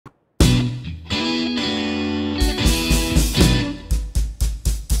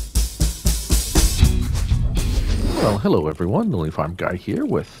Well, hello everyone, the Looney Farm Guy here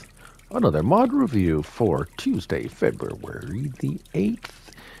with another mod review for Tuesday, February the 8th.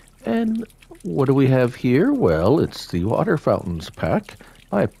 And what do we have here? Well, it's the Water Fountains pack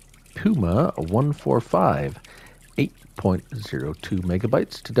by Puma 145, 8.02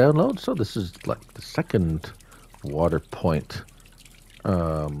 megabytes to download. So this is like the second water point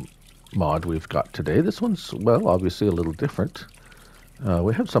mod we've got today. This one's, well, obviously a little different.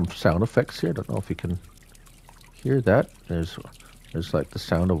 We have some sound effects here. I don't know if you can hear that. There's like the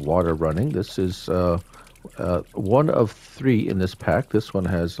sound of water running. This is one of three in this pack. This one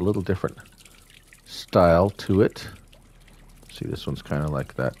has a little different style to it. See, this one's kind of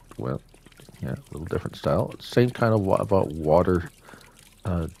like that. Well, yeah, a little different style. Same kind of about water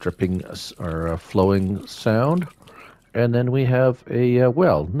dripping or flowing sound. And then we have a,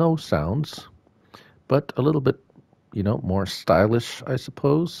 well, no sounds, but a little bit, you know, more stylish, I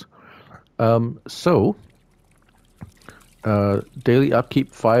suppose. Daily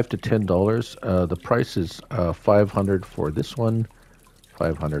upkeep $5 to $10. The price is $500 for this one,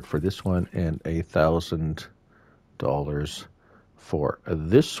 $500 for this one, and $1,000 for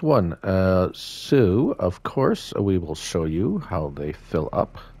this one. So, of course, we will show you how they fill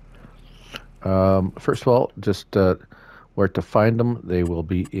up. First of all, just where to find them. They will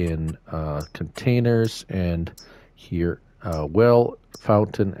be in containers, and here, well,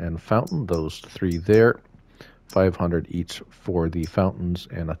 fountain, and fountain. Those three there. 500 each for the fountains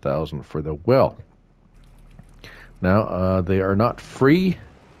and 1,000 for the well. Now, they are not free.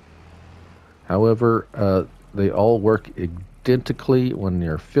 However, they all work identically when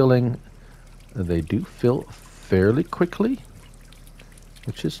you're filling. They do fill fairly quickly,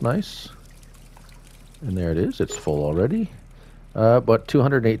 which is nice. And there it is. It's full already. But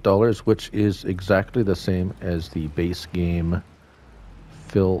 $208, which is exactly the same as the base game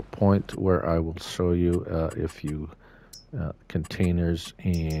fill point, where I will show you if you containers,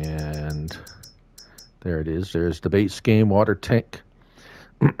 and there it is. There's the base game water tank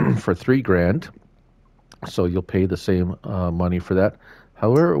for $3,000, so you'll pay the same money for that.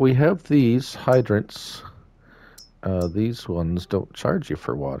 However, we have these hydrants. These ones don't charge you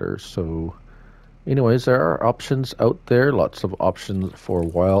for water, so anyways, there are options out there, lots of options for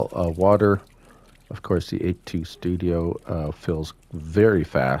water. Of course, the 8.2 Studio fills very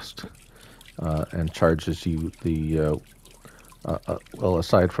fast and charges you the, well,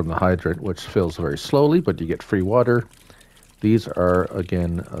 aside from the hydrant, which fills very slowly, but you get free water. These are,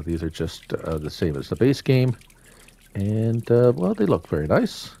 again, these are just the same as the base game. And, well, they look very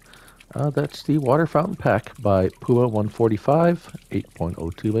nice. That's the Water Fountain Pack by Puma 145,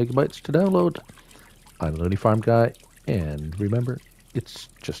 8.02 megabytes to download. I'm the Looney Farm Guy, and remember, it's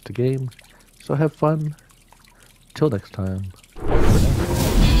just a game. So have fun. Till next time.